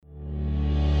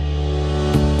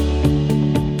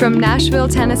From Nashville,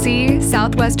 Tennessee,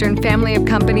 Southwestern Family of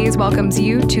Companies welcomes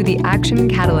you to the Action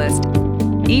Catalyst.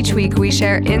 Each week, we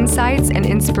share insights and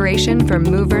inspiration from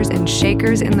movers and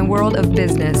shakers in the world of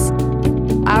business.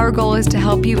 Our goal is to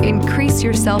help you increase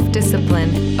your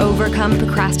self-discipline, overcome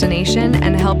procrastination,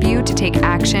 and help you to take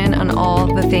action on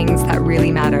all the things that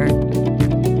really matter.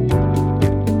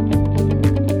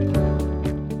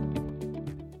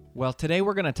 Well, today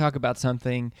we're going to talk about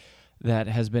something that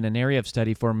has been an area of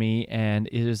study for me and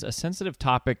is a sensitive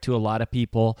topic to a lot of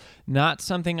people. Not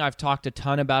something I've talked a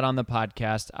ton about on the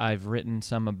podcast. I've written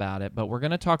some about it, but we're going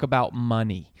to talk about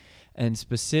money. And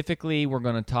specifically, we're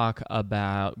going to talk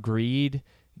about greed,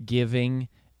 giving,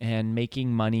 and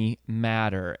making money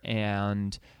matter.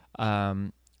 And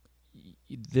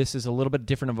this is a little bit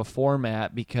different of a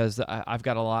format because I've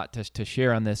got a lot to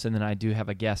share on this, and then I do have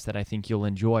a guest that I think you'll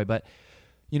enjoy. But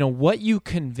you know, what you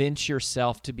convince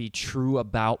yourself to be true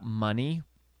about money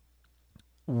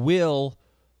will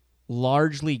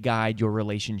largely guide your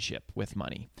relationship with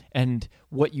money. And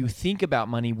what you think about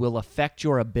money will affect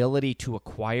your ability to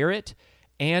acquire it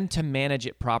and to manage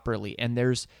it properly. And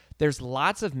there's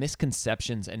lots of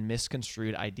misconceptions and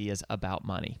misconstrued ideas about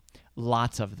money.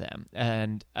 Lots of them,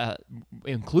 and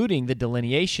including the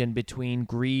delineation between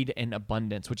greed and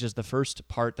abundance, which is the first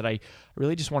part that I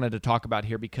really just wanted to talk about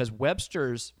here, because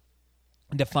Webster's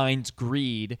defines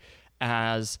greed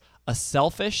as a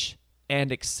selfish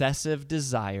and excessive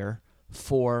desire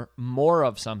for more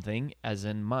of something, as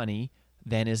in money,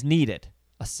 than is needed.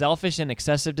 A selfish and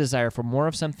excessive desire for more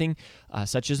of something,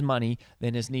 such as money,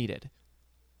 than is needed.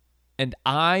 And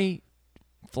I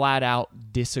flat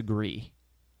out disagree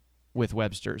with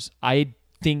Webster's. I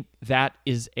think that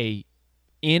is a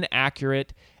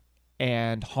inaccurate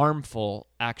and harmful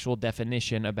actual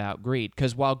definition about greed.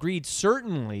 Because while greed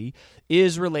certainly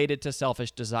is related to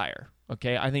selfish desire,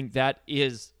 okay, I think that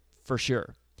is for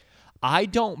sure. I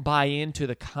don't buy into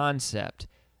the concept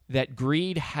that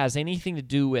greed has anything to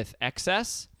do with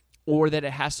excess or that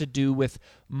it has to do with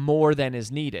more than is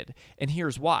needed. And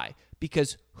here's why.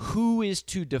 Because who is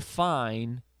to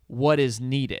define what is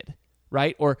needed?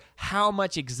 Right? Or how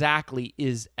much exactly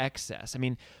is excess? I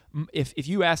mean, if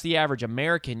you ask the average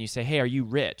American, you say, hey, are you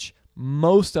rich?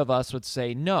 Most of us would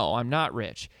say, no, I'm not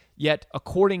rich. Yet,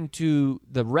 according to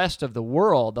the rest of the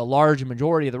world, the large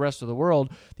majority of the rest of the world,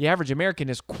 the average American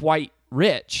is quite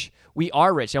rich. We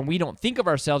are rich, and we don't think of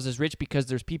ourselves as rich because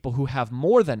there's people who have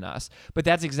more than us, but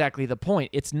that's exactly the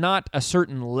point. It's not a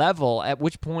certain level at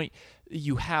which point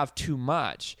you have too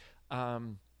much.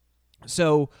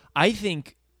 So I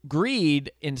think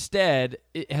greed, instead,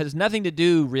 it has nothing to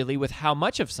do really with how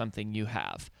much of something you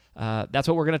have. That's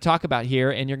what we're going to talk about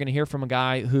here, and you're going to hear from a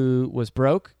guy who was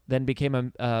broke, then became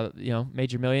a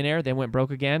major millionaire, then went broke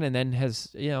again, and then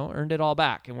has earned it all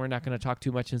back. And we're not going to talk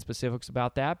too much in specifics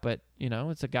about that, but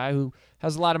it's a guy who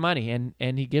has a lot of money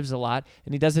and he gives a lot,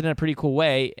 and he does it in a pretty cool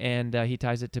way, and he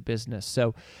ties it to business.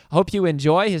 So I hope you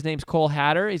enjoy. His name's Cole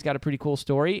Hatter. He's got a pretty cool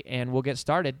story, and we'll get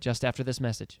started just after this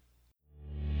message.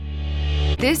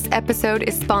 This episode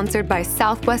is sponsored by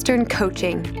Southwestern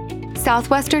Coaching.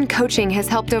 Southwestern Coaching has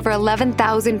helped over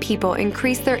 11,000 people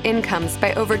increase their incomes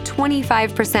by over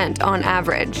 25% on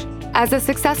average. As a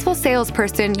successful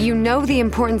salesperson, you know the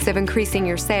importance of increasing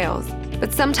your sales,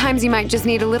 but sometimes you might just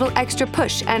need a little extra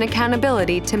push and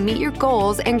accountability to meet your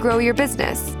goals and grow your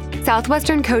business.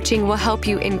 Southwestern Coaching will help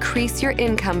you increase your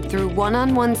income through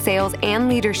one-on-one sales and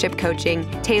leadership coaching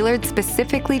tailored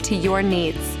specifically to your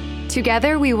needs.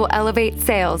 Together, we will elevate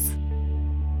sales.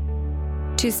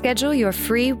 To schedule your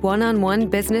free one-on-one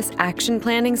business action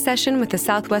planning session with a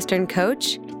Southwestern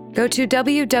coach, go to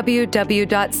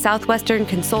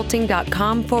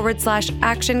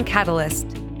www.southwesternconsulting.com/action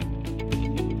catalyst.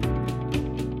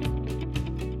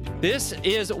 This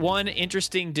is one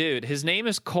interesting dude. His name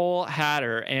is Cole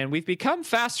Hatter, and we've become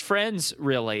fast friends,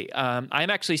 really. I'm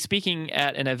actually speaking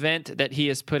at an event that he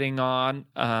is putting on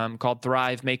called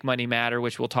Thrive, Make Money Matter,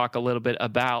 which we'll talk a little bit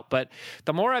about. But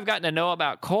the more I've gotten to know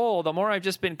about Cole, the more I've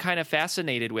just been kind of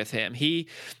fascinated with him. He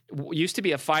used to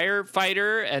be a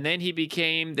firefighter, and then he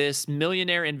became this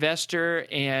millionaire investor.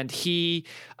 And the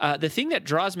thing that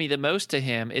draws me the most to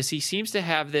him is he seems to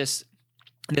have this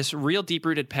real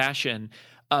deep-rooted passion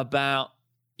about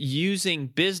using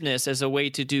business as a way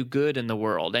to do good in the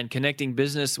world and connecting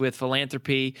business with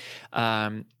philanthropy.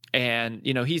 And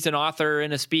he's an author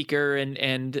and a speaker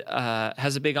and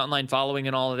has a big online following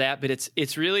and all of that. But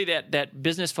it's really that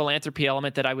business philanthropy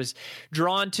element that I was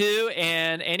drawn to.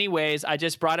 And anyways, I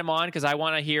just brought him on because I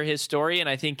want to hear his story, and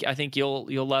I think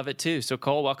you'll love it too. So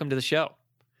Cole, welcome to the show.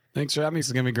 Thanks for having me.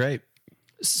 It's going to be great.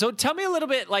 So tell me a little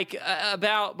bit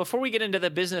about, before we get into the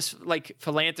business,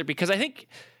 philanthropy, because I think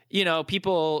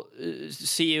people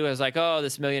see you as like, oh,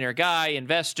 this millionaire guy,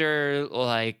 investor,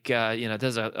 like,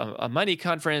 does a money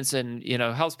conference and,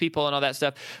 helps people and all that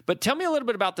stuff. But tell me a little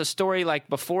bit about the story, like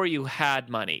before you had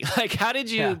money. Like, how did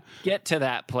you get to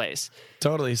that place?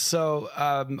 Totally. So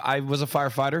I was a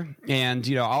firefighter, and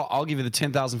I'll give you the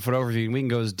 10,000-foot overview, and we can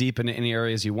go as deep into any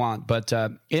areas you want. But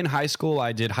in high school,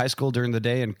 I did high school during the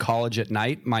day and college at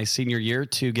night. My senior year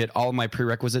to get all my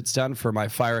prerequisites done for my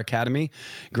fire academy.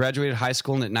 Graduated high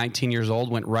school, and at 19 years old,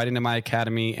 went right into my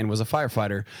academy and was a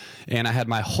firefighter. And I had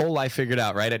my whole life figured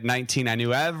out. Right at 19, I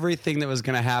knew everything that was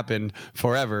going to happen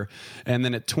forever. And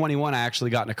then at 21, I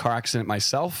actually got in a car accident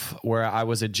myself, where I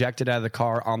was ejected out of the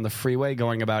car on the freeway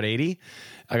going about 80.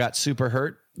 I got super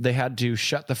hurt. They had to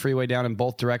shut the freeway down in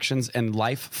both directions and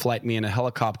life flight me in a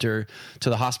helicopter to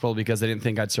the hospital because they didn't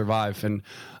think I'd survive. And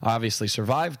I obviously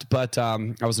survived, but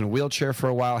I was in a wheelchair for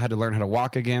a while. I had to learn how to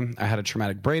walk again. I had a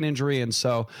traumatic brain injury. And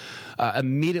so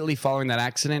immediately following that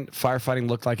accident, firefighting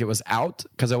looked like it was out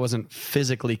because I wasn't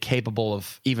physically capable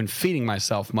of even feeding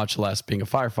myself, much less being a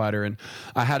firefighter. And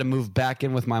I had to move back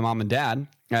in with my mom and dad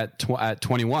at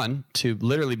 21 to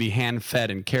literally be hand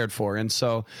fed and cared for. And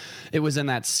so it was in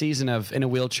that season of in a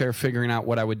wheelchair figuring out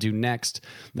what I would do next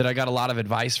that I got a lot of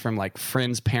advice from like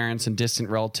friends, parents, and distant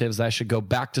relatives that I should go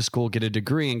back to school, get a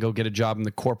degree, and go get a job in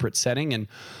the corporate setting. And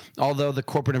although the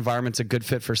corporate environment's a good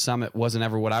fit for some, it wasn't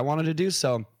ever what I wanted to do.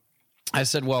 So I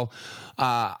said, well,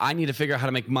 I need to figure out how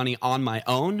to make money on my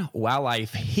own while I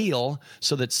heal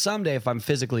so that someday if I'm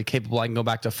physically capable, I can go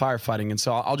back to firefighting. And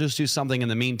so I'll just do something in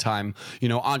the meantime,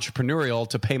 entrepreneurial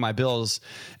to pay my bills.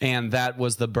 And that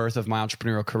was the birth of my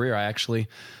entrepreneurial career. I actually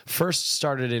first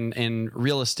started in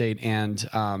real estate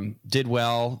and did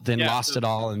well, then lost it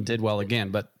all and did well again.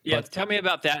 But tell me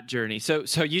about that journey. So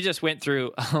you just went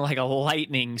through like a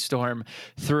lightning storm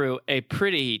through a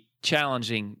pretty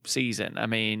challenging season. I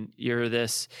mean, you're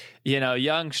this,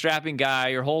 young strapping guy,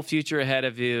 your whole future ahead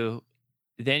of you.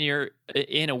 Then you're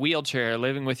in a wheelchair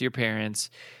living with your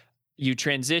parents. You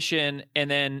transition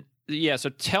and then, so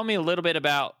tell me a little bit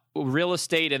about real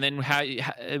estate and then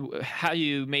how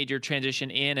you made your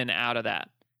transition in and out of that.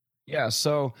 Yeah.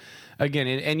 So again,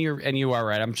 and you are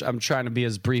right. I'm trying to be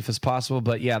as brief as possible,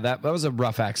 but that was a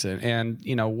rough accident.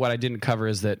 And what I didn't cover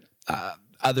is that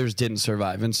others didn't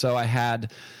survive. And so I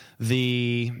had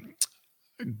the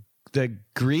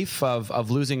grief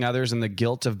of losing others and the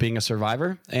guilt of being a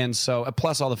survivor. And so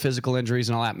plus all the physical injuries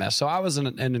and all that mess. So I was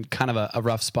in kind of a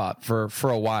rough spot for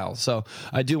a while. So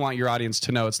I do want your audience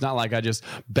to know it's not like I just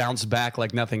bounced back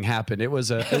like nothing happened. It was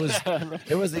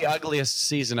the ugliest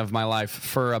season of my life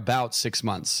for about 6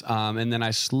 months. And then I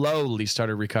slowly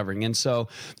started recovering. And so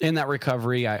in that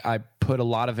recovery, I put a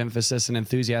lot of emphasis and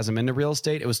enthusiasm into real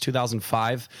estate. It was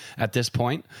 2005 at this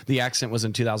point. The accident was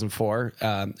in 2004.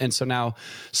 And so now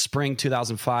spring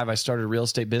 2005, I started a real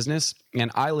estate business, and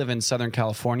I live in Southern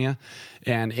California.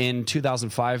 And in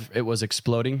 2005, it was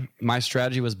exploding. My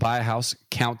strategy was buy a house,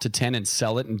 count to 10 and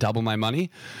sell it and double my money.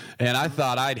 And I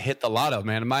thought I'd hit the lotto,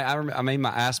 man. I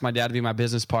asked my dad to be my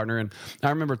business partner. And I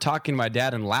remember talking to my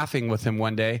dad and laughing with him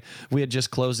one day. We had just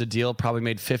closed a deal, probably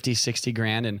made 50, 60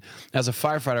 grand. And as a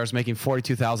firefighter, I was making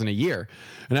 $42,000 a year.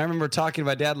 And I remember talking to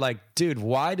my dad like, dude,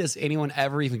 why does anyone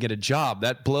ever even get a job?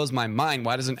 That blows my mind.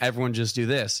 Why doesn't everyone just do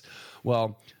this?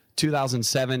 Well,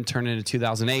 2007 turned into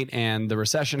 2008 and the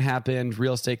recession happened,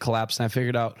 real estate collapsed, and I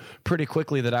figured out pretty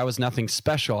quickly that I was nothing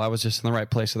special. I was just in the right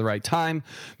place at the right time,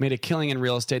 made a killing in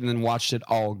real estate, and then watched it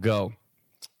all go.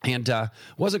 And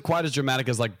wasn't quite as dramatic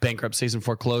as like bankruptcies and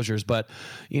foreclosures, but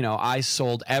I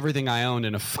sold everything I owned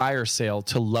in a fire sale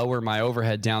to lower my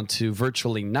overhead down to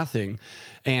virtually nothing.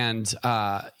 And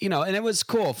and it was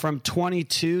cool. From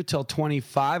 22 till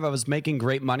 25, I was making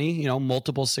great money,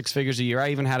 multiple six figures a year. I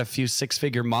even had a few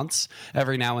 6-figure months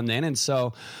every now and then. And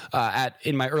so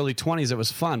in my early 20s, it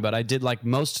was fun, but I did like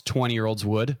most 20-year-olds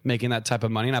would, making that type of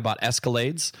money. And I bought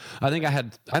Escalades. I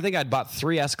think I'd bought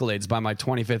 3 Escalades by my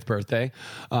 25th birthday.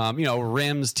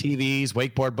 Rims, TVs,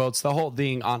 wakeboard boats, the whole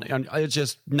thing it's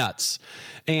just nuts.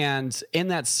 And in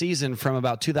that season from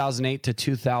about 2008 to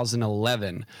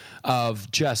 2011 of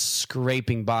just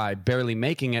scraping by, barely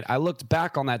making it, I looked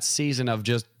back on that season of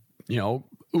just,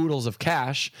 oodles of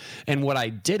cash and what I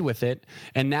did with it.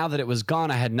 And now that it was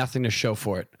gone, I had nothing to show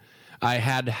for it. I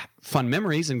had fun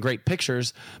memories and great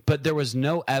pictures, but there was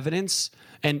no evidence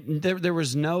and there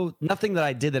was nothing that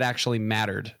I did that actually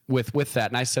mattered with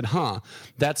that. And I said,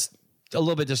 that's a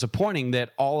little bit disappointing that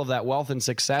all of that wealth and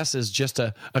success is just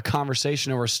a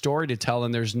conversation or a story to tell,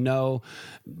 and there's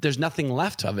nothing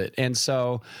left of it. And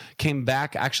so came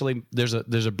back. Actually, there's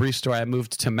a brief story. I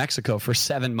moved to Mexico for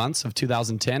 7 months of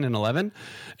 2010 and 11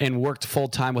 and worked full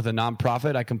time with a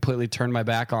nonprofit. I completely turned my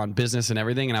back on business and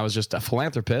everything, and I was just a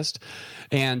philanthropist.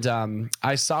 And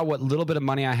I saw what little bit of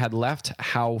money I had left,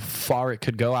 how far it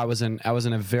could go. I was in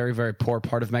a very, very poor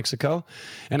part of Mexico,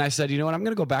 and I said, you know what, I'm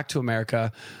going to go back to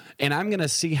America. And I'm going to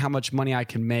see how much money I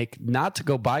can make, not to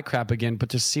go buy crap again, but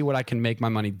to see what I can make my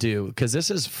money do. Because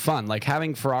this is fun. Like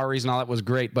having Ferraris and all that was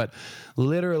great, but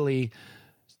literally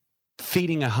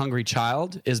feeding a hungry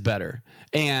child is better.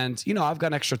 And, you know, I've got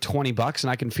an extra $20 and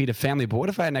I can feed a family, but what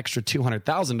if I had an extra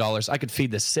 $200,000? I could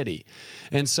feed the city.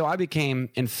 And so I became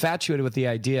infatuated with the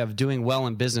idea of doing well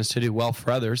in business to do well for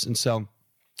others. And so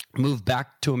moved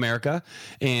back to America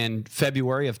in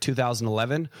February of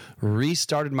 2011,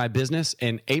 restarted my business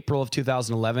in April of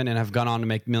 2011, and have gone on to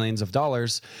make millions of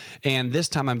dollars. And this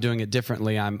time I'm doing it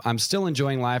differently. I'm still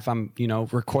enjoying life. I'm, you know,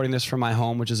 recording this from my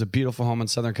home, which is a beautiful home in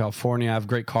Southern California. I have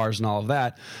great cars and all of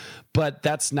that. But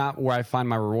that's not where I find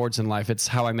my rewards in life. It's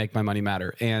how I make my money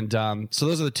matter. And so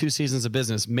those are the 2 seasons of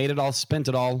business. Made it all, spent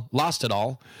it all, lost it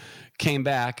all. Came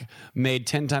back, made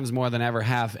 10 times more than I ever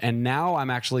have. And now I'm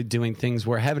actually doing things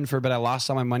where, heaven forbid, I lost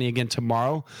all my money again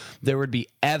tomorrow, there would be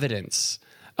evidence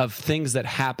of things that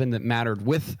happened that mattered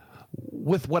with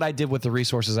what I did with the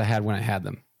resources I had when I had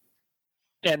them.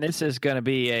 And this is going to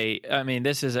be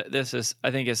this is I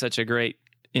think is such a great,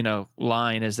 you know,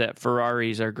 line, is that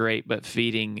Ferraris are great, but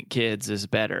feeding kids is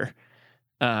better.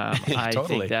 I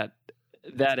Totally. think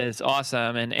that is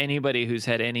awesome. And anybody who's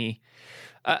had any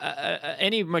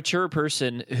mature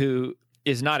person who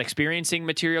is not experiencing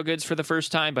material goods for the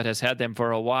first time, but has had them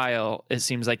for a while, it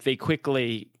seems like they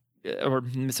quickly, or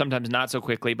sometimes not so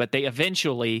quickly, but they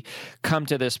eventually come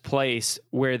to this place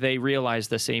where they realize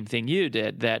the same thing you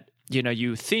did, that, you know,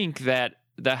 you think that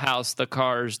the house, the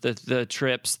cars, the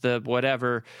trips, the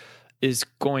whatever is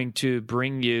going to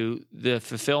bring you the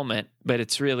fulfillment, but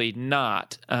it's really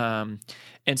not. And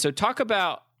so talk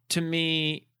about, to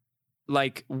me,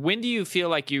 like, when do you feel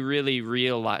like you really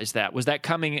realized that? Was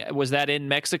that in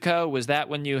Mexico? Was that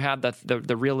when you had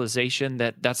the realization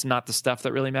that that's not the stuff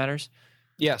that really matters?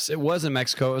 Yes, it was in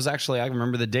Mexico. It was actually, I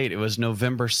remember the date. It was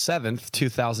November 7th,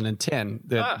 2010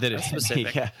 that it hit me.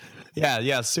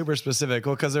 Yeah, super specific.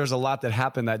 Well, because there's a lot that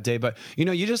happened that day. But, you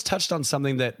know, you just touched on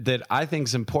something that I think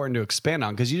is important to expand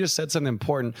on, because you just said something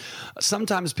important.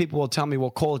 Sometimes people will tell me,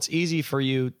 well, Cole, it's easy for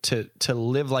you to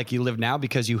live like you live now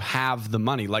because you have the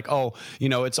money. Like, oh, you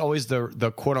know, it's always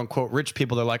the quote unquote rich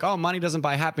people. They're like, oh, money doesn't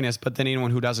buy happiness. But then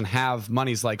anyone who doesn't have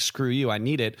money is like, screw you, I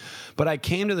need it. But I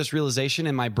came to this realization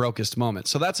in my brokest moment.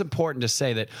 So that's important to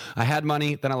say, that I had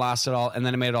money, then I lost it all, and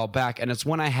then I made it all back. And it's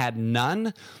when I had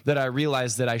none that I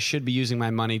realized that I should be using my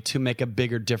money to make a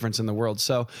bigger difference in the world.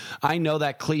 So I know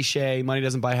that cliche, money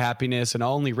doesn't buy happiness, and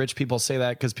only rich people say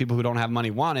that because people who don't have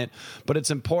money want it. But it's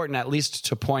important at least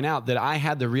to point out that I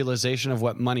had the realization of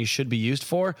what money should be used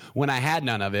for when I had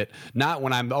none of it, not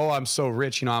when I'm so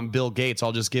rich, you know, I'm Bill Gates,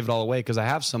 I'll just give it all away because I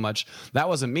have so much. That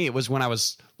wasn't me. It was when I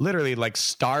was literally like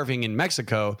starving in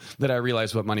Mexico that I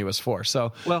realized what money was for.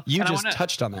 So you just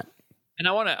touched on that. And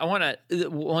I want to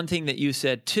one thing that you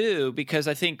said too, because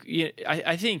I think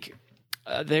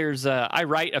I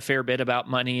write a fair bit about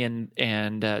money and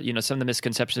you know, some of the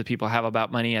misconceptions that people have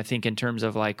about money. I think in terms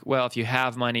of like, well, if you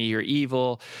have money, you're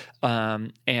evil,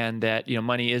 and that, you know,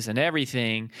 money isn't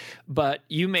everything. But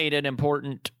you made an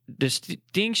important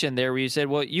distinction there where you said,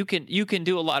 well, you can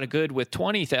do a lot of good with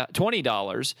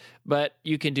 $20, but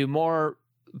you can do more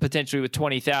potentially with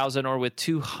 20,000 or with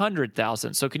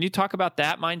 200,000. So can you talk about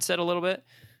that mindset a little bit?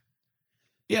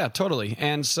 Yeah, totally.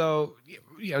 And so,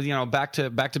 you know, back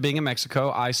to being in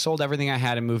Mexico, I sold everything I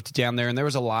had and moved down there, and there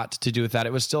was a lot to do with that.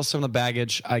 It was still some of the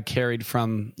baggage I carried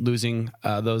from losing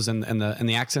those in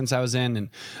the accidents I was in, and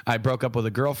I broke up with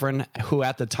a girlfriend who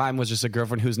at the time was just a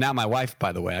girlfriend, who's now my wife,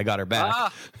 by the way. I got her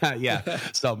back. Yeah,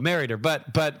 so married her.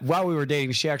 But while we were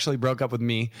dating, she actually broke up with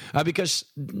me because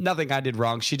nothing I did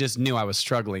wrong. She just knew I was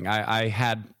struggling. I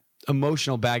had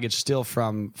emotional baggage still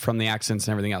from the accidents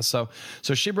and everything else. So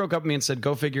she broke up with me and said,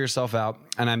 go figure yourself out.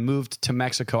 And I moved to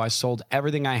Mexico. I sold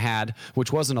everything I had,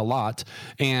 which wasn't a lot,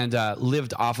 and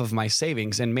lived off of my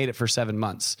savings and made it for 7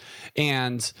 months.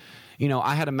 And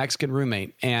I had a Mexican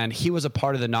roommate, and he was a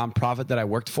part of the nonprofit that I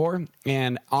worked for.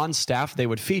 And on staff, they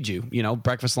would feed you,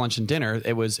 breakfast, lunch, and dinner.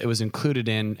 It was included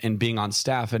in being on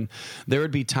staff. And there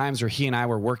would be times where he and I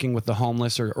were working with the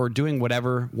homeless or doing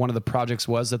whatever one of the projects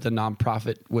was that the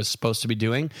nonprofit was supposed to be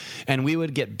doing. And we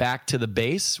would get back to the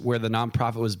base where the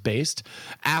nonprofit was based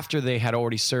after they had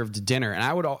already served dinner. And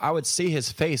I would see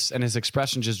his face and his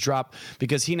expression just drop,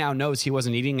 because he now knows he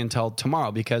wasn't eating until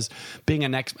tomorrow, because being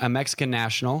a Mexican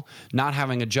national, not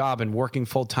having a job and working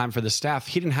full time for the staff,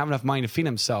 he didn't have enough money to feed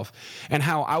himself. And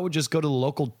how I would just go to the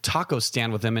local taco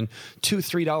stand with him and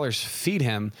 $2-3 feed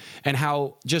him. And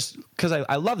how, just because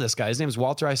I love this guy, his name is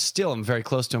Walter, I still am very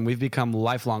close to him. We've become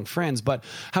lifelong friends, but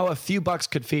how a few bucks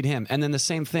could feed him. And then the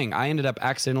same thing, I ended up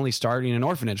accidentally starting an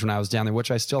orphanage when I was down there,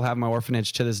 which I still have my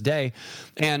orphanage to this day.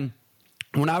 And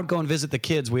when I would go and visit the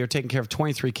kids, we were taking care of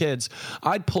 23 kids,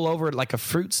 I'd pull over at like a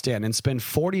fruit stand and spend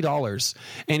 $40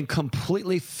 and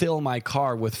completely fill my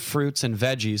car with fruits and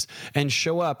veggies and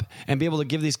show up and be able to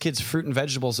give these kids fruit and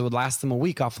vegetables that would last them a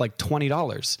week off like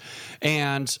 $20.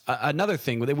 And another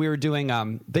thing that we were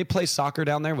doing, they play soccer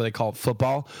down there, what they call it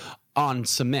football, on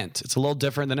cement. It's a little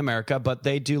different than America, but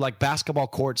they do like basketball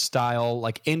court style,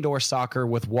 like indoor soccer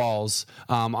with walls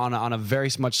on a very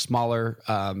much smaller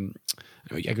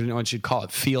I don't know what you'd call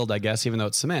it, field, I guess, even though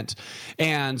it's cement.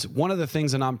 And one of the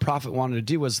things a nonprofit wanted to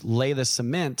do was lay the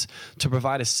cement to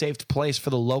provide a safe place for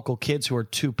the local kids who are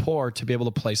too poor to be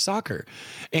able to play soccer.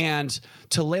 And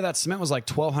to lay that cement was like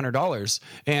 $1,200.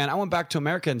 And I went back to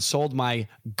America and sold my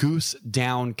goose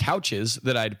down couches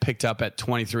that I'd picked up at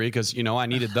 23 because, I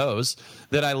needed those,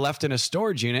 that I left in a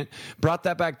storage unit, brought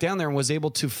that back down there and was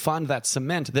able to fund that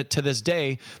cement that to this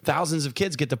day, thousands of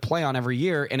kids get to play on every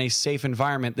year in a safe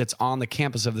environment that's on the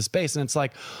campus of the space. And it's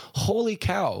like, holy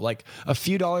cow, like a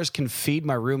few dollars can feed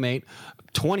my roommate,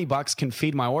 $20 can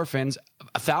feed my orphans,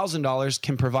 $1,000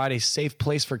 can provide a safe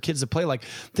place for kids to play. Like,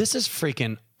 this is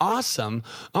freaking awesome.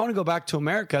 I want to go back to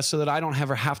America so that I don't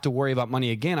ever have to worry about money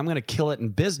again. I'm going to kill it in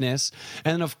business.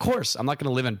 And of course, I'm not going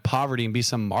to live in poverty and be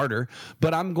some martyr,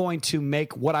 but I'm going to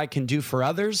make what I can do for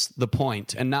others the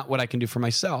point and not what I can do for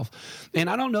myself. And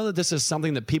I don't know that this is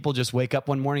something that people just wake up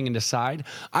one morning and decide.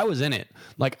 I was in it.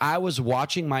 Like, I was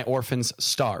watching my orphans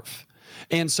starve.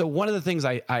 And so one of the things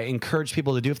I encourage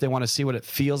people to do if they want to see what it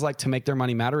feels like to make their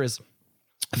money matter is,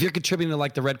 if you're contributing to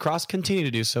like the Red Cross, continue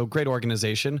to do so. Great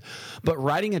organization. But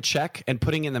writing a check and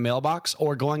putting it in the mailbox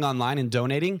or going online and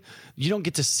donating, you don't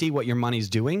get to see what your money's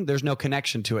doing. There's no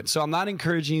connection to it. So I'm not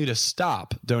encouraging you to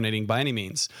stop donating by any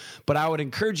means, but I would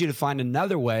encourage you to find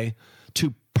another way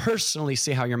to personally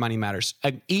see how your money matters.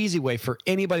 An easy way for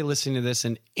anybody listening to this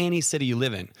in any city you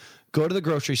live in. Go to the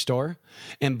grocery store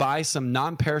and buy some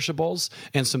non-perishables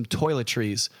and some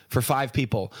toiletries for 5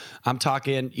 people. I'm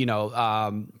talking,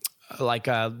 like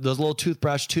those little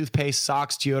toothbrush, toothpaste,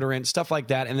 socks, deodorant, stuff like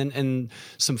that, and then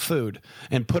some food,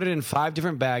 and put it in 5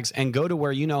 different bags and go to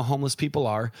where homeless people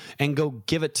are and go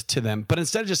give it to them. But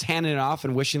instead of just handing it off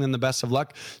and wishing them the best of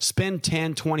luck, spend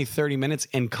 10, 20, 30 minutes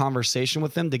in conversation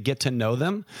with them to get to know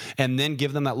them, and then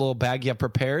give them that little bag you have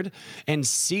prepared and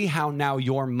see how now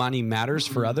your money matters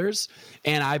for others.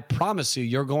 And I promise you,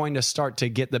 you're going to start to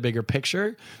get the bigger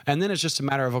picture. And then it's just a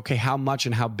matter of, okay, how much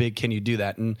and how big can you do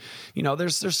that? And,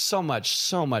 there's so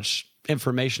much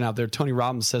information out there. Tony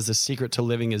Robbins says the secret to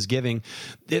living is giving.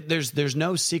 There's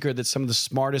no secret that some of the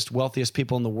smartest, wealthiest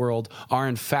people in the world are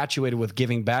infatuated with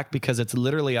giving back, because it's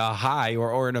literally a high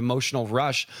or an emotional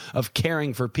rush of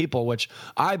caring for people, which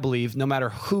I believe no matter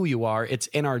who you are, it's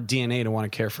in our DNA to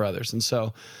want to care for others. And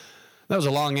so that was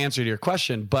a long answer to your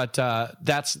question, but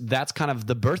that's kind of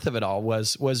the birth of it all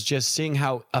was just seeing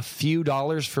how a few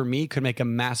dollars for me could make a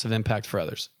massive impact for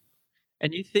others.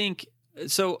 And you think,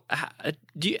 so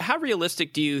how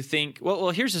realistic do you think? Well,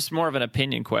 here's just more of an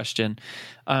opinion question.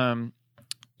 There's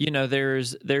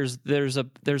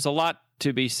a lot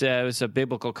to be said. It's a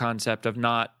biblical concept of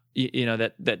not,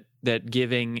 that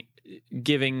giving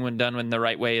when done in the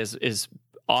right way is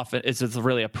often it's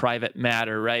really a private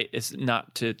matter, right? It's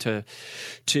not to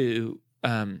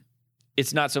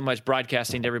it's not so much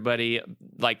broadcasting to everybody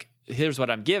like, here's what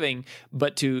I'm giving,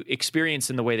 but to experience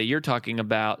in the way that you're talking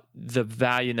about the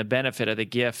value and the benefit of the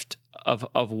gift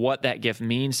of what that gift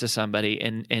means to somebody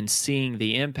and seeing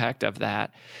the impact of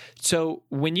that. So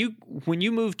when you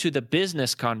move to the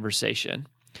business conversation,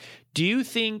 do you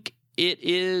think it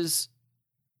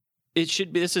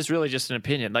should be, this is really just an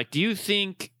opinion. Like, do you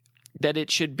think that it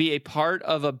should be a part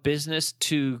of a business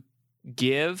to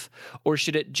give, or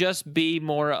should it just be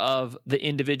more of the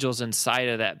individuals inside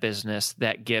of that business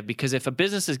that give? Because if a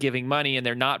business is giving money and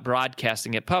they're not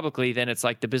broadcasting it publicly, then it's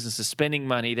like the business is spending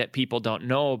money that people don't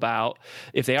know about.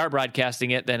 If they are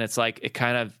broadcasting it, then it's like it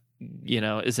kind of,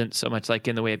 isn't so much like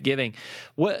in the way of giving.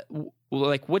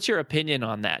 What's your opinion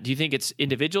on that? Do you think it's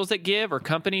individuals that give, or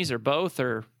companies, or both,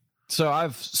 or? So I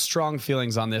have strong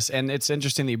feelings on this, and it's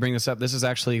interesting that you bring this up. This is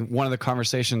actually one of the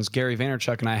conversations Gary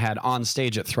Vaynerchuk and I had on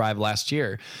stage at Thrive last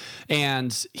year.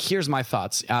 And here's my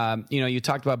thoughts. You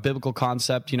talked about biblical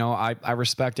concept. I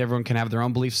respect everyone can have their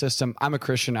own belief system. I'm a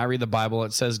Christian. I read the Bible.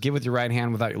 It says, give with your right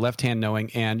hand without your left hand knowing.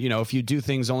 And, if you do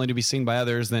things only to be seen by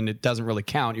others, then it doesn't really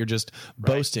count. You're just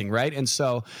boasting, right? And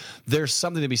so there's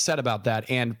something to be said about that.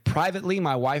 And privately,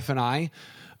 my wife and I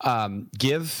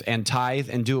give and tithe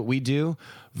and do what we do.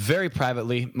 Very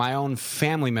privately, my own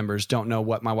family members don't know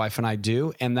what my wife and I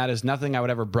do, and that is nothing I would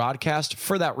ever broadcast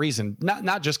for that reason.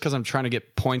 Not just because I'm trying to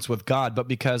get points with God, but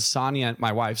because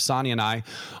my wife, Sonia, and I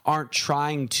aren't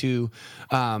trying to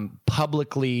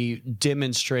publicly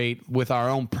demonstrate with our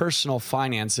own personal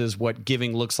finances what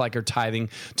giving looks like or tithing,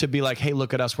 to be like, hey,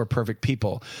 look at us, we're perfect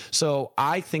people. So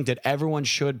I think that everyone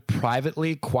should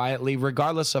privately, quietly,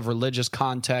 regardless of religious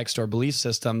context or belief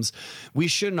systems, we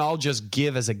shouldn't all just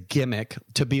give as a gimmick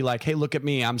to be like, hey, look at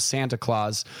me, I'm Santa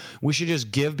Claus. We should just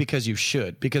give because you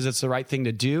should, because it's the right thing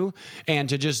to do, and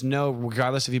to just know,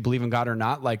 regardless if you believe in God or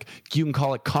not, like, you can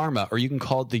call it karma or you can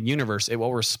call it the universe. It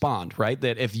will respond, right?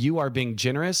 That if you are being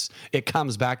generous, it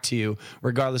comes back to you,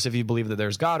 regardless if you believe that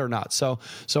there's God or not. So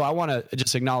I want to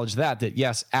just acknowledge that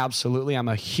yes, absolutely, I'm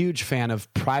a huge fan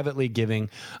of privately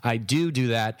giving. I do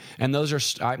that, and those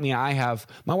are, I have,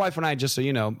 my wife and I, just so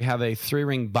you know, have a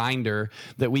 3-ring binder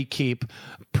that we keep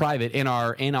private in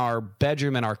our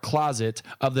bedroom and our closet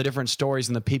of the different stories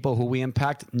and the people who we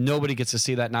impact. Nobody gets to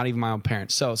see that, not even my own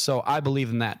parents. So I believe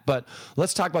in that. But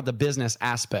let's talk about the business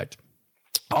aspect.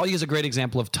 I'll use a great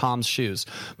example of Tom's Shoes.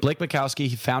 Blake Mikowski,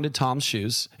 he founded Tom's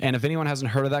Shoes. And if anyone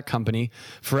hasn't heard of that company,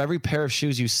 for every pair of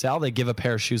shoes you sell, they give a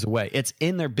pair of shoes away. It's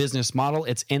in their business model.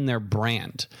 It's in their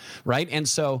brand, right? And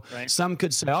so some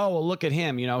could say, oh, well, look at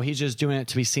him. He's just doing it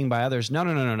to be seen by others.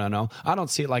 No. I don't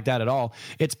see it like that at all.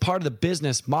 It's part of the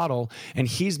business model, and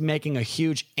he's making a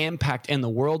huge impact in the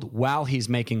world while he's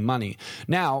making money.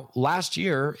 Now, last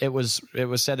year, it was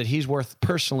said that he's worth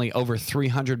personally over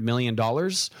 $300 million.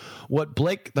 What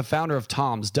Blake, the founder of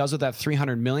Tom's, does with that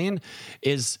 $300 million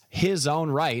is his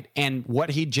own right, and what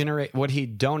he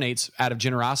donates out of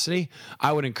generosity,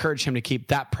 I would encourage him to keep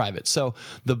that private. So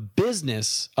the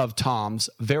business of Tom's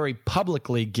very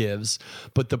publicly gives,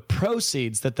 but the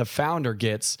proceeds that the founder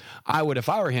gets, I would, if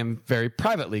I were him, very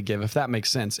privately give, if that makes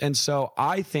sense. And so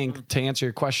I think, to answer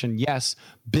your question, yes,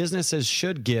 businesses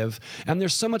should give, and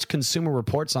there's so much Consumer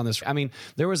Reports on this. I mean,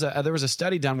 there was a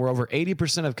study done where over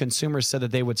 80% of consumers said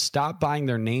that they would stop buying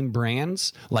their name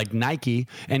brands like Nike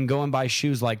and go and buy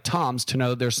shoes like Tom's to know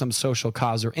that there's some social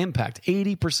cause or impact.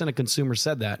 80% of consumers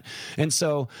said that. And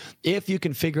so if you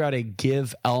can figure out a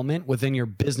give element within your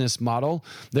business model,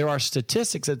 there are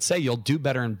statistics that say you'll do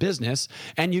better in business,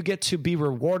 and you get to be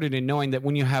rewarded in knowing that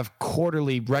when you have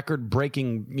quarterly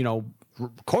record-breaking,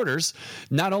 quarters,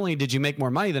 not only did you make more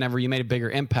money than ever, you made a bigger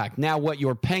impact. Now what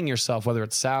you're paying yourself, whether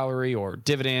it's salary or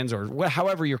dividends or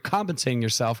however you're compensating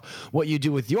yourself, what you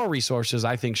do with your resources,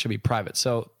 I think should be private.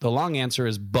 So the long answer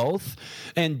is both.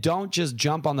 And don't just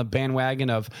jump on the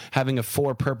bandwagon of having a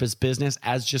for-purpose business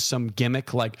as just some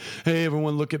gimmick like, hey,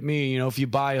 everyone look at me. If you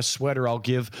buy a sweater, I'll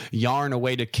give yarn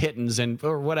away to kittens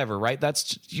or whatever, right?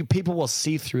 People will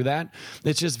see through that.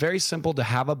 It's just very simple to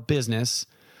have a business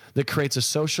that creates a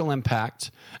social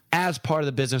impact as part of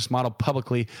the business model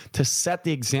publicly, to set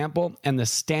the example and the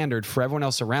standard for everyone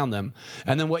else around them.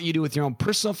 And then what you do with your own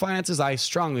personal finances, I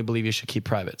strongly believe you should keep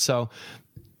private. So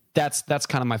that's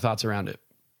kind of my thoughts around it.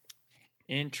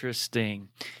 Interesting.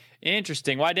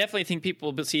 Well, I definitely think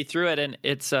people will see through it, and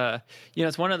it's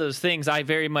it's one of those things I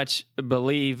very much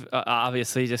believe.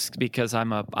 Obviously, just because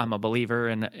I'm a believer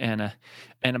and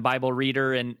a Bible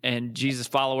reader and Jesus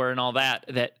follower and all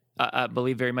that. I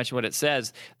believe very much in what it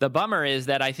says. The bummer is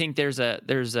that I think there's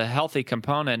a healthy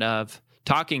component of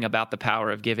talking about the power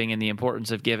of giving and the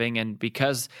importance of giving, and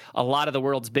because a lot of the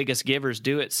world's biggest givers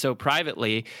do it so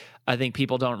privately, I think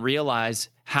people don't realize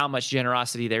how much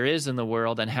generosity there is in the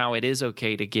world and how it is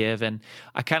okay to give. And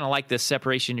I kind of like this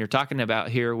separation you're talking about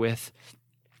here with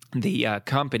the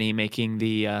company making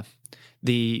the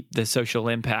social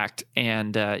impact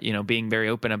and being very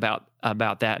open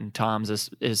about that. And Tom's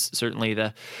is certainly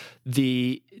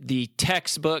the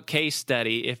textbook case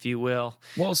study, if you will.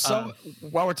 Well, so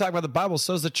while we're talking about the Bible,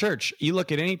 so is the church. You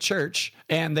look at any church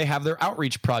and they have their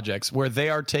outreach projects where they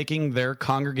are taking their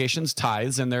congregation's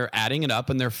tithes and they're adding it up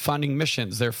and they're funding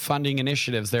missions, they're funding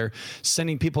initiatives, they're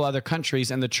sending people to other countries,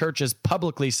 and the church is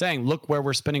publicly saying, look where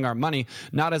we're spending our money,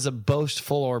 not as a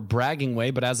boastful or bragging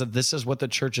way, but as if this is what the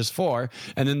church is for.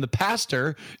 And then the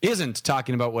pastor isn't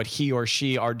talking about what he or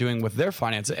she are doing with their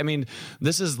finances. I mean,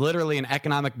 this is literally an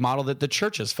economic model that the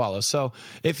churches follow. So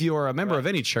if you're a member of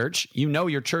any church, you know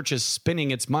your church is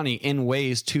spending its money in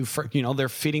ways to, they're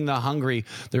feeding the hungry,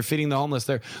 they're feeding the homeless,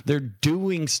 they're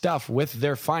doing stuff with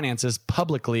their finances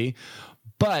publicly.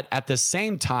 But at the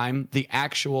same time, the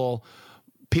actual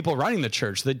people running the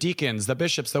church, the deacons, the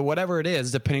bishops, the whatever it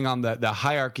is, depending on the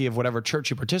hierarchy of whatever church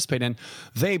you participate in,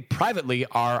 they privately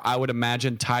are, I would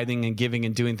imagine, tithing and giving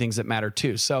and doing things that matter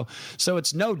too. So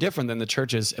it's no different than the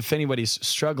churches. If anybody's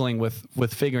struggling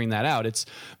with figuring that out, it's,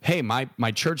 hey,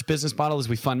 my church business model is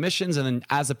we fund missions, and then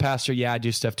as a pastor, I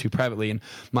do stuff too privately. And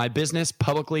my business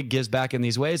publicly gives back in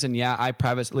these ways, and I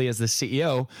privately, as the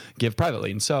CEO, give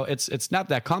privately. And so it's not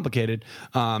that complicated.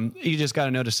 You just got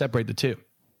to know to separate the two.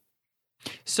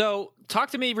 So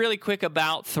talk to me really quick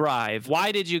about Thrive.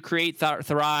 Why did you create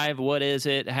Thrive? What is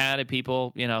it? How do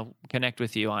people, connect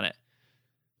with you on it?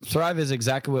 Thrive is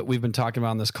exactly what we've been talking about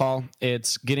on this call.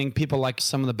 It's getting people like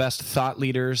some of the best thought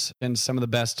leaders and some of the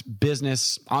best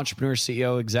business entrepreneurs,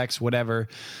 CEO, execs, whatever,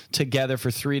 together for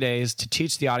 3 days to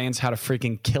teach the audience how to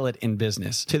freaking kill it in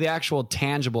business. To the actual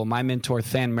tangible, my mentor,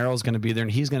 Than Merrill, is going to be there,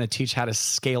 and he's going to teach how to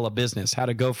scale a business, how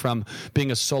to go from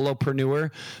being a solopreneur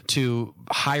to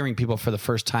hiring people for the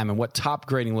first time and what top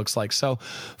grading looks like. So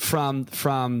from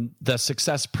the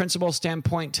success principle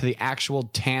standpoint to the actual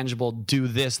tangible, do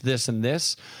this, this, and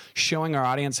this, showing our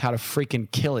audience how to freaking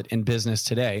kill it in business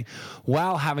today,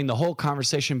 while having the whole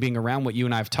conversation being around what you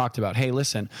and I have talked about. Hey,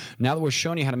 listen, now that we're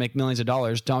showing you how to make millions of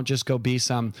dollars, don't just go be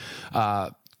some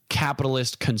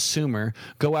capitalist consumer.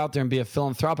 Go out there and be a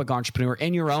philanthropic entrepreneur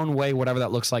in your own way, whatever that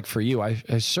looks like for you. I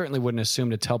certainly wouldn't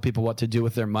assume to tell people what to do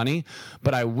with their money,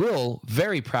 but I will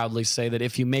very proudly say that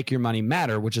if you make your money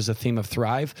matter, which is a theme of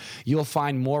Thrive, you'll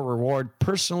find more reward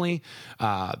personally,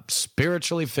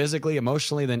 spiritually, physically,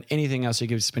 emotionally than anything else you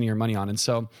could be spending your money on. And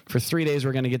so for 3 days,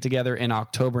 we're going to get together in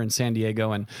October in San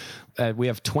Diego, and we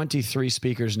have 23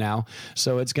 speakers now.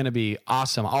 So it's going to be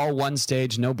awesome. All one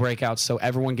stage, no breakouts. So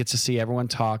everyone gets to see everyone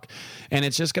talk. And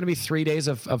it's just going to be 3 days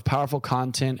of powerful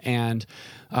content and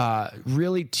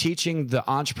really teaching the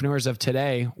entrepreneurs of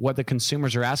today what the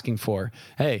consumers are asking for.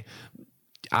 Hey,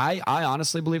 I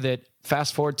honestly believe that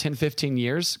fast forward 10, 15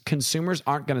 years, consumers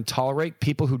aren't going to tolerate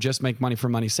people who just make money for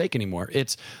money's sake anymore.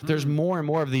 There's more and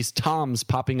more of these Toms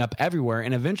popping up everywhere.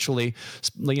 And eventually,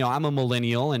 I'm a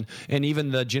millennial and even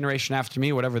the generation after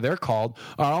me, whatever they're called,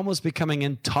 are almost becoming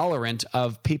intolerant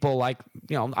of people like,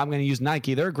 I'm going to use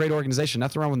Nike. They're a great organization.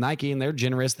 Nothing wrong with Nike, and they're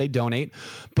generous. They donate.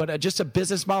 But just a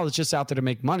business model that's just out there to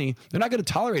make money, they're not going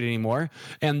to tolerate it anymore.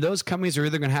 And those companies are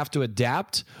either going to have to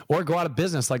adapt or go out of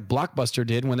business like Blockbuster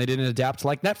did when they didn't adapt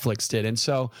like Netflix did. And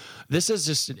so this is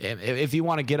just, if you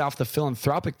want to get off the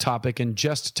philanthropic topic and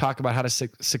just talk about how to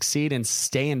succeed and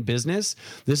stay in business,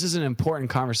 this is an important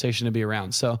conversation to be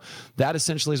around. So that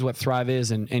essentially is what Thrive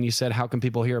is. And you said, how can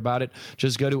people hear about it?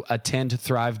 Just go to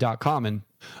attendthrive.com. And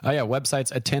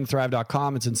website's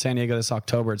attendthrive.com. It's in San Diego this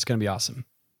October. It's going to be awesome.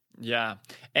 Yeah.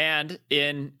 And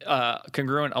in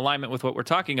congruent alignment with what we're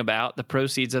talking about, the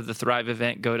proceeds of the Thrive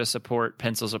event go to support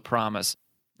Pencils of Promise.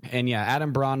 And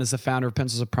Adam Braun is the founder of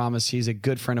Pencils of Promise. He's a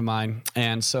good friend of mine.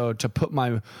 And so to put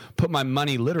my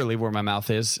money literally where my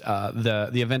mouth is, the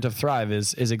event of Thrive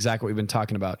is exactly what we've been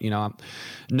talking about.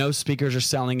 No speakers are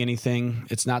selling anything.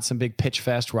 It's not some big pitch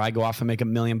fest where I go off and make $1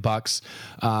 million.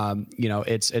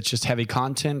 It's just heavy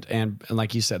content. And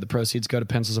like you said, the proceeds go to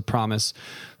Pencils of Promise,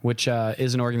 which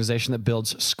is an organization that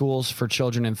builds schools for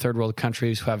children in third world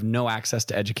countries who have no access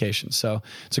to education. So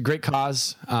it's a great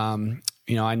cause.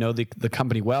 I know the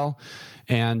company well,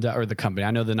 and or the company.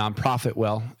 I know the nonprofit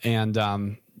well, and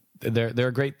they're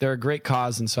a great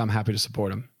cause, and so I'm happy to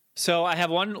support them. So I have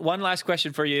one last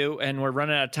question for you, and we're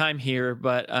running out of time here,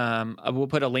 but we'll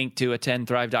put a link to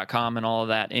attendthrive.com and all of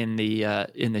that in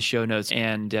the show notes,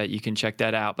 and you can check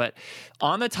that out. But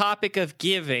on the topic of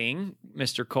giving,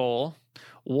 Mr. Cole,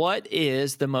 what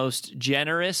is the most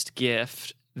generous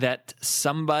gift that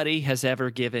somebody has ever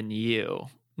given you?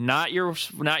 Not your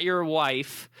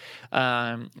wife.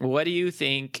 What do you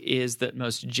think is the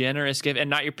most generous gift? And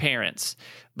not your parents,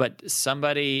 but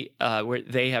somebody where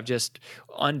they have just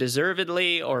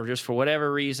undeservedly or just for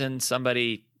whatever reason,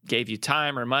 somebody gave you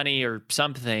time or money or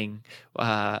something,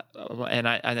 and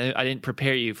I didn't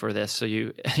prepare you for this, so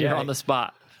you're on the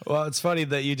spot. Well, it's funny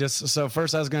that so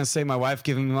first I was going to say my wife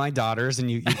giving me my daughters, and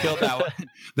you killed that one.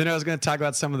 Then I was going to talk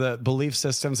about some of the belief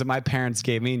systems that my parents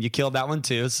gave me, and you killed that one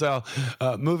too. So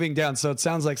moving down, so it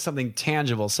sounds like something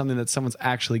tangible, something that someone's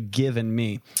actually given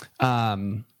me.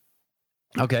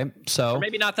 Okay, so or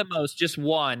maybe not the most, just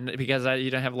one, because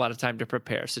you don't have a lot of time to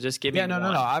prepare. So just give me one. No.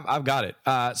 I've got it.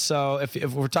 So if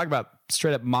we're talking about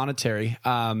straight up monetary,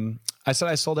 I said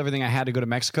I sold everything I had to go to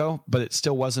Mexico, but it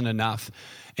still wasn't enough.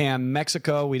 And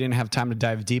Mexico, we didn't have time to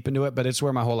dive deep into it, but it's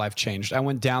where my whole life changed. I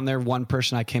went down there, one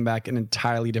person, I came back an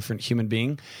entirely different human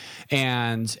being,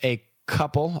 and a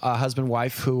couple, a husband,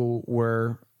 wife, who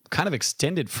were kind of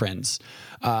extended friends,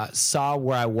 saw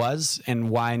where I was and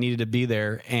why I needed to be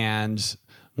there, and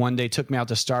one day took me out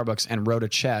to Starbucks and wrote a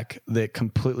check that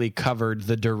completely covered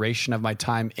the duration of my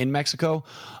time in Mexico.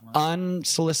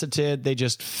 Unsolicited. They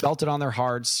just felt it on their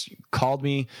hearts, called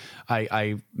me.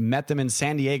 I met them in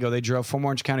San Diego. They drove from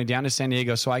Orange County down to San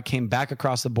Diego. So I came back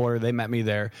across the border. They met me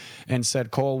there and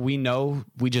said, Cole, we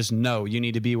just know you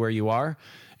need to be where you are.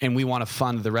 And we want to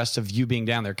fund the rest of you being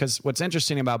down there. Because what's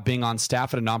interesting about being on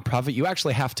staff at a nonprofit, you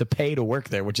actually have to pay to work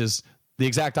there, which is the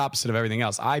exact opposite of everything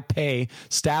else. I pay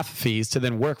staff fees to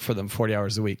then work for them 40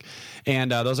 hours a week.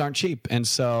 And those aren't cheap. And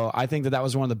so I think that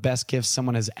was one of the best gifts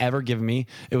someone has ever given me.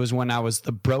 It was when I was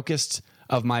the brokest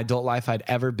of my adult life I'd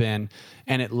ever been.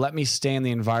 And it let me stay in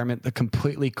the environment that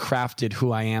completely crafted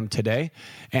who I am today.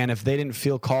 And if they didn't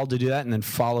feel called to do that and then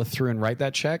follow through and write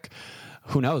that check,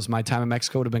 who knows? My time in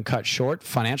Mexico would have been cut short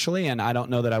financially, and I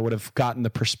don't know that I would have gotten the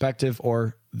perspective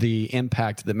or the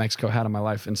impact that Mexico had on my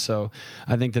life. And so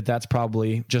I think that that's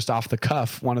probably, just off the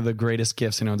cuff, one of the greatest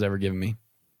gifts anyone's ever given me.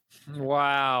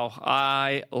 Wow.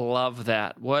 I love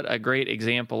that. What a great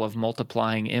example of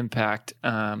multiplying impact.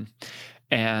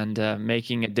 And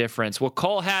making a difference. Well,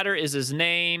 Cole Hatter is his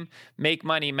name. Make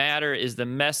Money Matter is the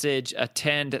message.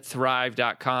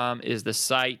 AttendThrive.com is the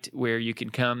site where you can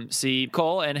come see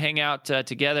Cole and hang out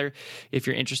together. If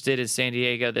you're interested in San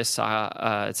Diego, it's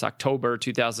October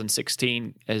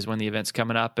 2016 is when the event's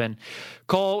coming up. And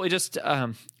Cole, I just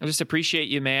appreciate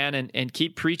you, man, and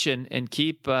keep preaching and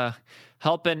keep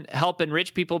helping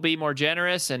rich people be more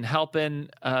generous and helping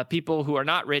people who are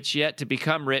not rich yet to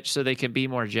become rich so they can be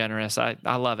more generous. I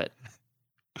love it.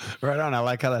 Right on. I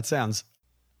like how that sounds.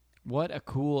 What a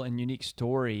cool and unique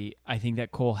story I think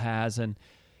that Cole has. And,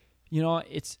 you know,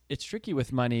 it's tricky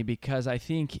with money because I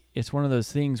think it's one of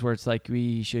those things where it's like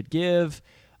we should give,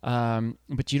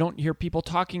 but you don't hear people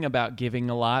talking about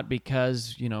giving a lot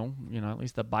because, you know, at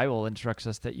least the Bible instructs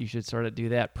us that you should sort of do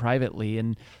that privately.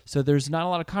 And so there's not a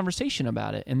lot of conversation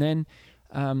about it. And then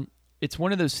it's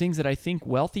one of those things that I think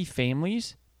wealthy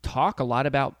families talk a lot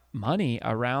about money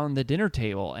around the dinner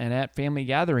table and at family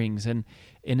gatherings. And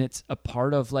it's a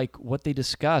part of like what they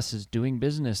discuss is doing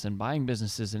business and buying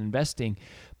businesses and investing.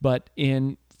 But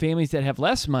in families that have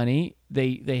less money,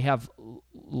 they have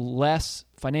less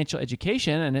financial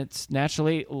education, and it's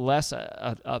naturally less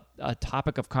a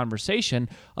topic of conversation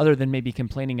other than maybe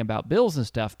complaining about bills and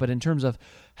stuff. But in terms of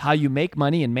how you make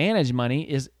money and manage money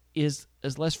is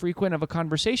less frequent of a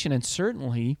conversation, and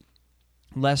certainly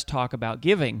less talk about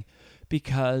giving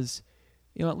because,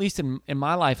 you know, at least in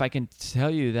my life, I can tell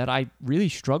you that I really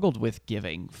struggled with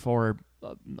giving for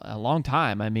a long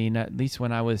time. I mean, at least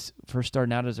when I was first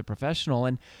starting out as a professional.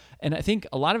 And I think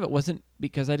a lot of it wasn't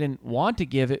because I didn't want to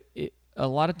give. It a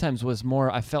lot of times was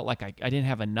more, I felt like I didn't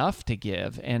have enough to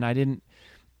give. And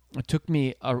it took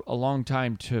me a long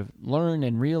time to learn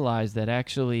and realize that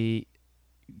actually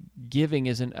giving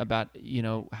isn't about, you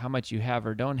know, how much you have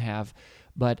or don't have,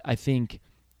 but I think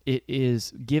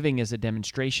giving is a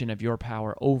demonstration of your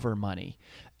power over money.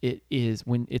 It is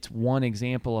when it's one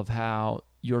example of how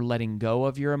you're letting go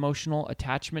of your emotional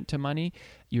attachment to money.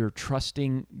 You're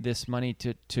trusting this money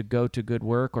to go to good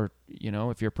work, or, you know,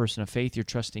 if you're a person of faith, you're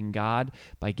trusting God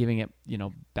by giving it, you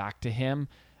know, back to Him,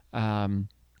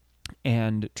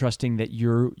 and trusting that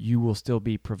you will still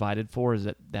be provided for. Is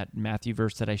that Matthew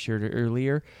verse that I shared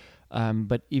earlier?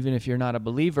 But even if you're not a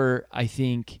believer, I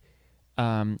think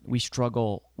we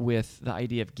struggle with the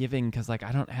idea of giving because, like,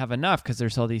 I don't have enough because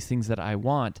there's all these things that I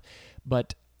want.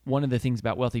 But one of the things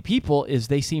about wealthy people is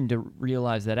they seem to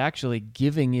realize that actually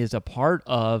giving is a part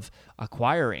of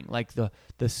acquiring. Like the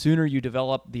sooner you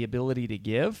develop the ability to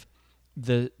give,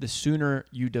 the sooner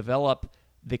you develop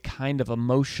the kind of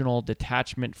emotional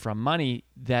detachment from money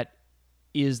that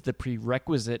is the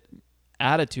prerequisite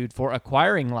attitude for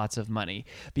acquiring lots of money,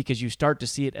 because you start to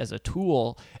see it as a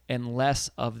tool and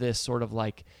less of this sort of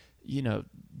like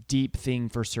deep thing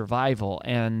for survival.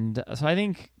 And so I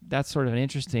think that's sort of an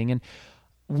interesting. And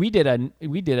we did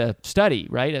a study,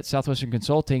 right, at Southwestern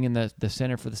Consulting in the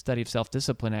Center for the Study of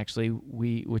Self-Discipline, actually,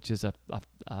 which is a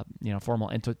formal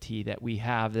entity that we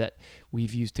have that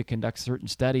we've used to conduct certain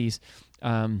studies.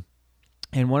 And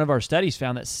one of our studies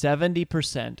found that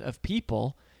 70% of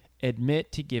people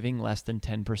admit to giving less than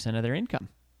 10% of their income.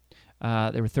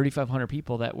 There were 3,500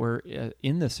 people that were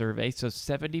in the survey, so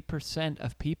 70%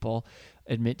 of people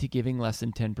admit to giving less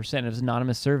than 10%. It was an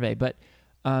anonymous survey, but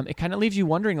it kind of leaves you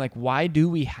wondering, like, why do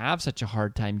we have such a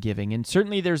hard time giving? And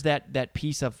certainly there's that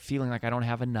piece of feeling like I don't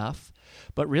have enough,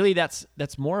 but really that's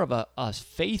more of a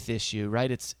faith issue,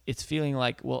 right? It's feeling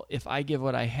like, well, if I give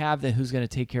what I have, then who's going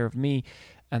to take care of me?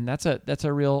 And that's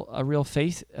a real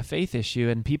faith issue.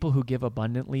 And people who give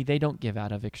abundantly, they don't give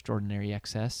out of extraordinary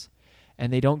excess,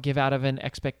 and they don't give out of an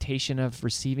expectation of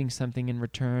receiving something in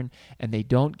return, and they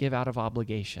don't give out of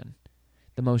obligation.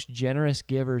 The most generous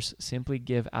givers simply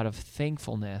give out of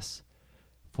thankfulness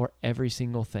for every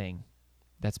single thing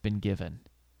that's been given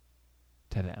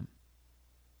to them.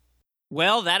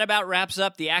 Well, that about wraps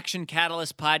up the Action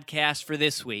Catalyst podcast for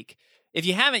this week. If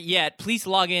you haven't yet, please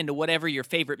log in to whatever your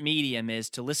favorite medium is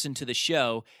to listen to the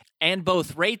show, and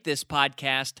both rate this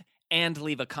podcast and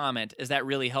leave a comment, as that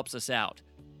really helps us out.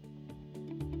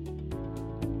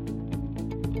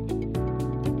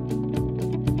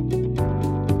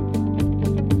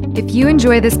 If you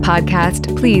enjoy this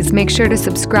podcast, please make sure to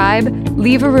subscribe,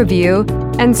 leave a review,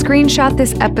 and screenshot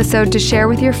this episode to share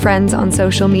with your friends on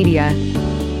social media.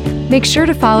 Make sure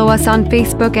to follow us on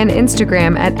Facebook and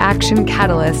Instagram at Action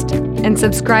Catalyst, and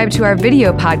subscribe to our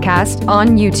video podcast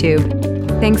on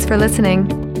YouTube. Thanks for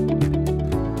listening.